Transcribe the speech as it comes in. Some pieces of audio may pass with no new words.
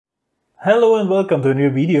Hello and welcome to a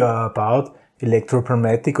new video about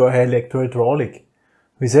electropneumatic or electrohydraulic.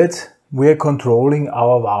 We said we are controlling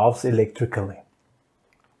our valves electrically.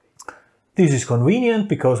 This is convenient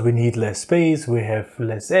because we need less space, we have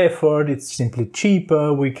less effort, it's simply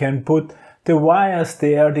cheaper, we can put the wires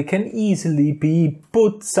there, they can easily be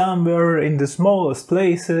put somewhere in the smallest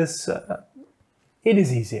places. It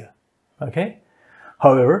is easier, okay?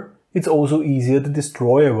 However, it's also easier to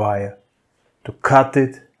destroy a wire, to cut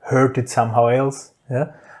it, hurt it somehow else.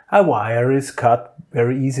 Yeah? A wire is cut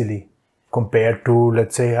very easily compared to,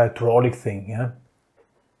 let's say, a hydraulic thing. Yeah?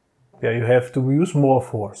 There you have to use more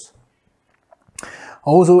force.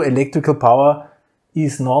 Also, electrical power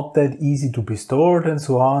is not that easy to be stored and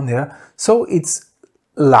so on. Yeah? So it's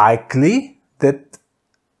likely that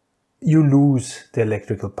you lose the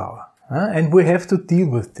electrical power. And we have to deal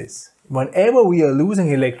with this. Whenever we are losing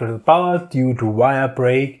electrical power due to wire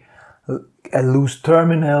break, a loose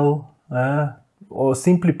terminal, or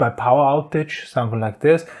simply by power outage, something like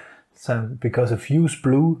this, because a fuse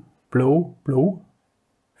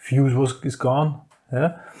fuse is gone.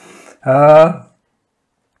 Yeah?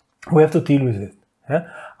 We have to deal with it. Yeah?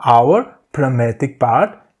 Our pneumatic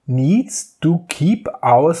part needs to keep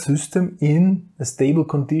our system in a stable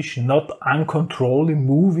condition, not uncontrollably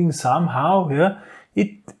moving somehow. Yeah?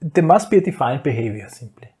 There must be a defined behavior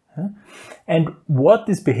simply. Yeah? And what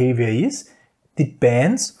this behavior is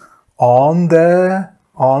depends on the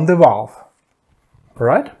valve.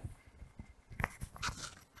 Right?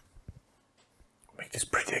 Make this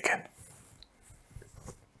pretty again.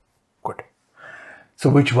 Good. So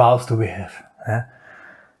which valves do we have?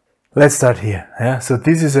 Let's start here. So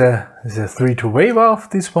this is a 3-2-way valve,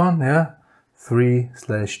 this one.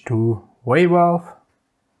 3/2-way valve.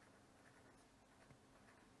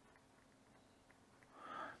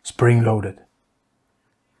 Spring loaded.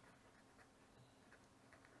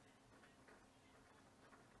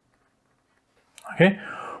 Okay,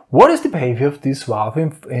 what is the behavior of this valve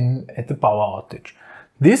at the power outage?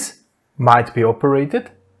 This might be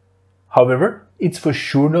operated, however, it's for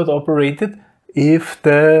sure not operated if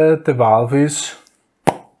the valve is,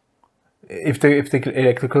 if the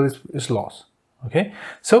electrical is lost. Okay,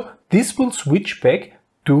 so this will switch back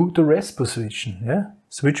to the rest position. Yeah,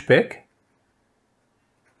 switch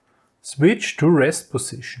to rest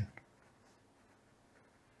position.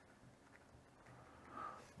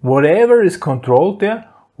 Whatever is controlled there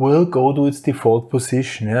will go to its default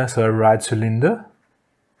position. Yeah? So a right cylinder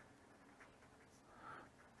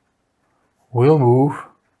will move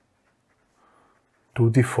to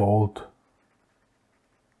default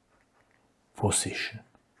position.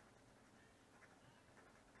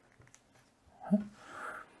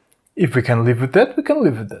 If we can live with that, we can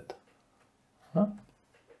live with that.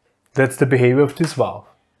 That's the behavior of this valve.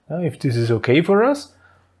 If this is okay for us,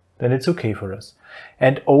 then it's okay for us.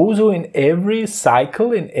 And also in every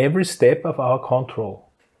cycle, in every step of our control.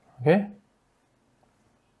 Okay?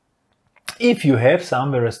 If you have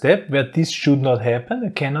somewhere a step where this should not happen,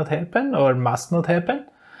 it cannot happen, or must not happen,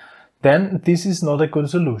 then this is not a good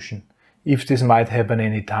solution. If this might happen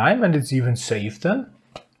any time and it's even safe, then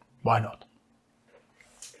why not?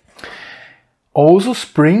 Also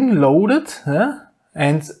spring loaded,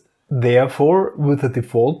 and therefore with a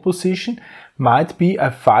default position might be a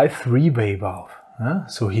 5-3-way valve.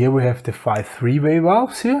 So here we have the 5-3-way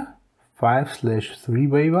valves here,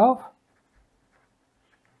 5/3-way valve.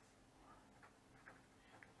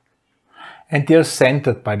 And they are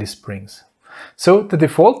centered by the springs. So the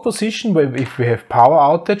default position, if we have power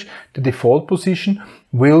outage, the default position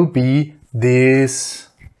will be this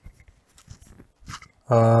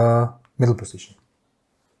middle position.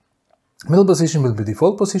 Middle position will be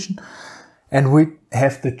default position, and we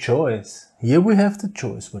have the choice. Here we have the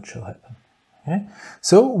choice what shall happen. Okay?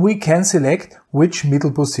 So we can select which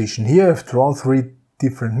middle position. Here I've drawn 3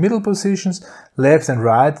 different middle positions, left and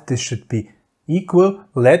right. This should be equal.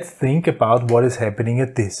 Let's think about what is happening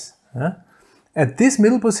at this. At this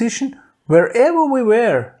middle position, wherever we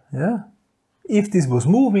were, if this was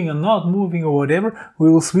moving or not moving or whatever,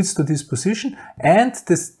 we will switch to this position, and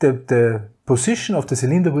the position of the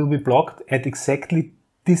cylinder will be blocked at exactly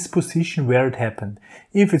this position where it happened.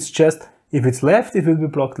 If it's left, it will be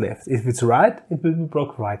blocked left. If it's right, it will be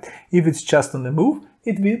blocked right. If it's just on the move,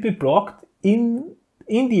 it will be blocked in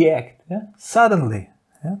the act, suddenly.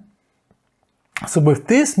 So with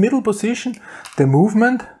this middle position, the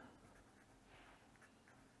movement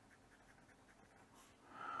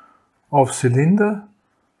of cylinder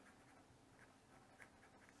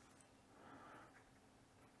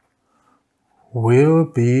will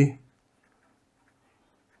be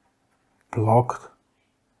blocked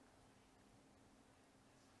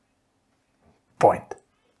point.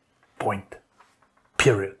 Point.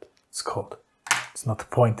 Period. It's called. It's not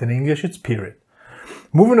point in English, it's period.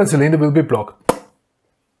 Moving on cylinder will be blocked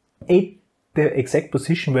at the exact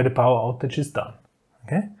position where the power outage is done.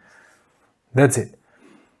 Okay? That's it.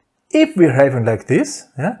 If we're having like this,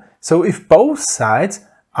 yeah, so if both sides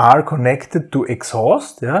are connected to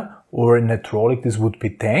exhaust, yeah, or in hydraulic this would be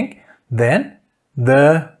tank, then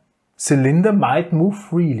the cylinder might move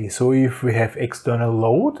freely. So if we have external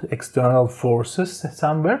load, external forces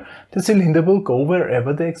somewhere, the cylinder will go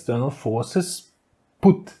wherever the external forces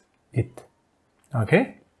put it.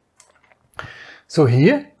 Okay? So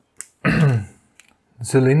here, the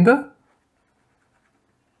cylinder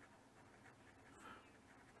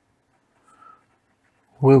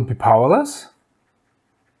will be powerless.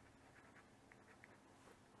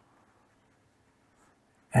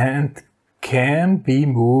 And can be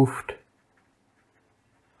moved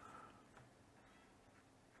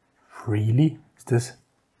freely. Is this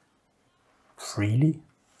freely?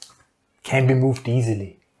 Can be moved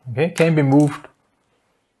easily. Okay, can be moved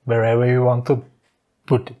wherever you want to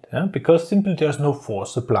put it, because simply there's no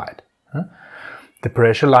force applied. The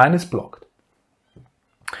pressure line is blocked.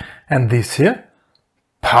 And this here,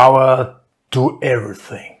 power to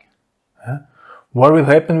everything. What will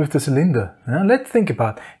happen with the cylinder? Let's think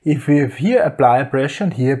about it. If we have here apply a pressure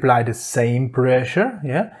and here apply the same pressure,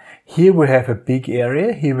 yeah, here we have a big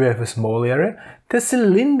area, here we have a small area, the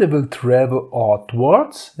cylinder will travel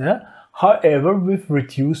outwards, yeah, however with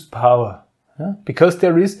reduced power, because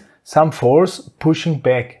there is some force pushing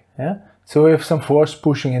back. So we have some force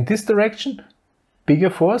pushing in this direction, bigger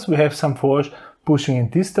force, we have some force pushing in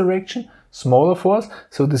this direction, smaller force,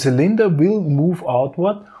 so the cylinder will move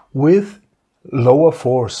outward with lower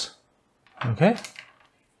force. Okay,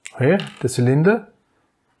 here the cylinder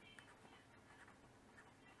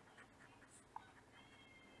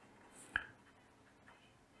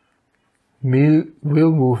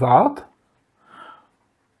will move out,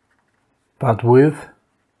 but with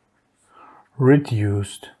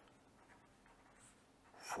reduced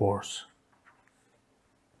force.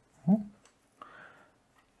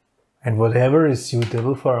 And whatever is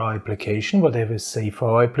suitable for our application, whatever is safe for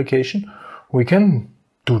our application, we can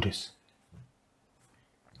do this.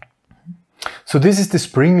 So this is the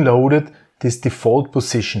spring-loaded, this default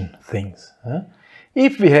position things.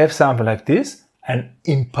 If we have something like this, an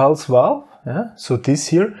impulse valve, so this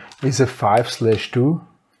here is a 5/2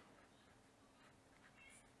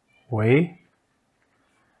 way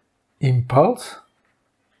impulse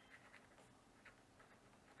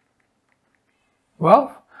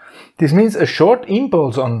valve. This means a short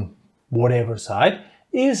impulse on whatever side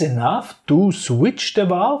is enough to switch the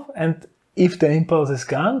valve, and if the impulse is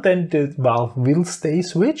gone, then the valve will stay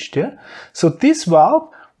switched. So this valve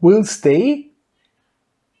will stay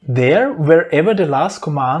there wherever the last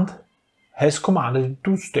command has commanded it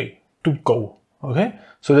to stay, to go. Okay,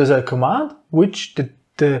 so there's a command which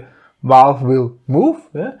the valve will move,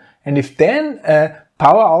 and if then a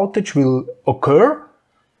power outage will occur,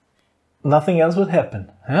 nothing else would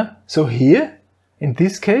happen. So here, in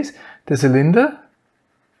this case, the cylinder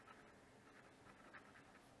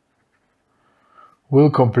will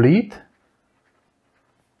complete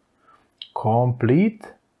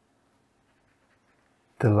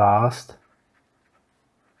the last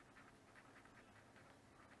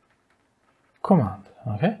command.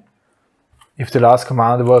 Okay, if the last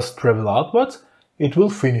command was travel outwards, it will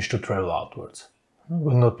finish to travel outwards. It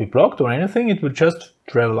will not be blocked or anything, it will just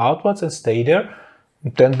travel outwards and stay there,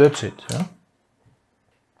 and then that's it.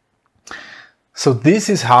 So this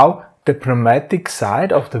is how the pneumatic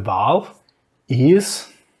side of the valve is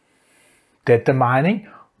determining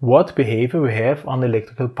what behavior we have on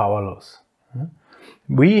electrical power loss.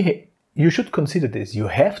 You should consider this, you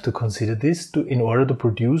have to consider this in order to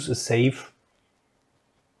produce a safe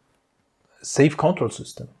control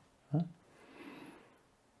system.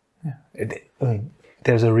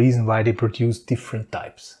 There's a reason why they produce different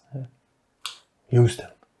types. Use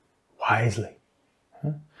them wisely.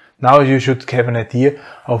 Now you should have an idea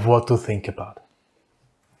of what to think about.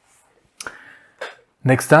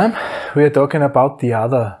 Next time we are talking about the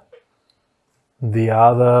other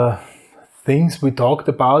things we talked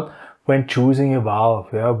about when choosing a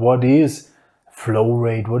valve. What is flow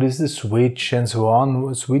rate, what is the switch and so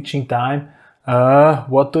on, switching time,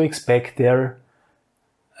 what to expect there.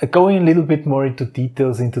 Going a little bit more into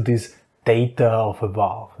details into this data of a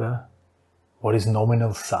valve. What is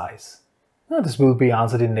nominal size? This will be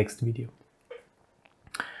answered in the next video.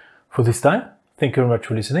 For this time, thank you very much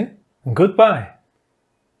for listening and goodbye.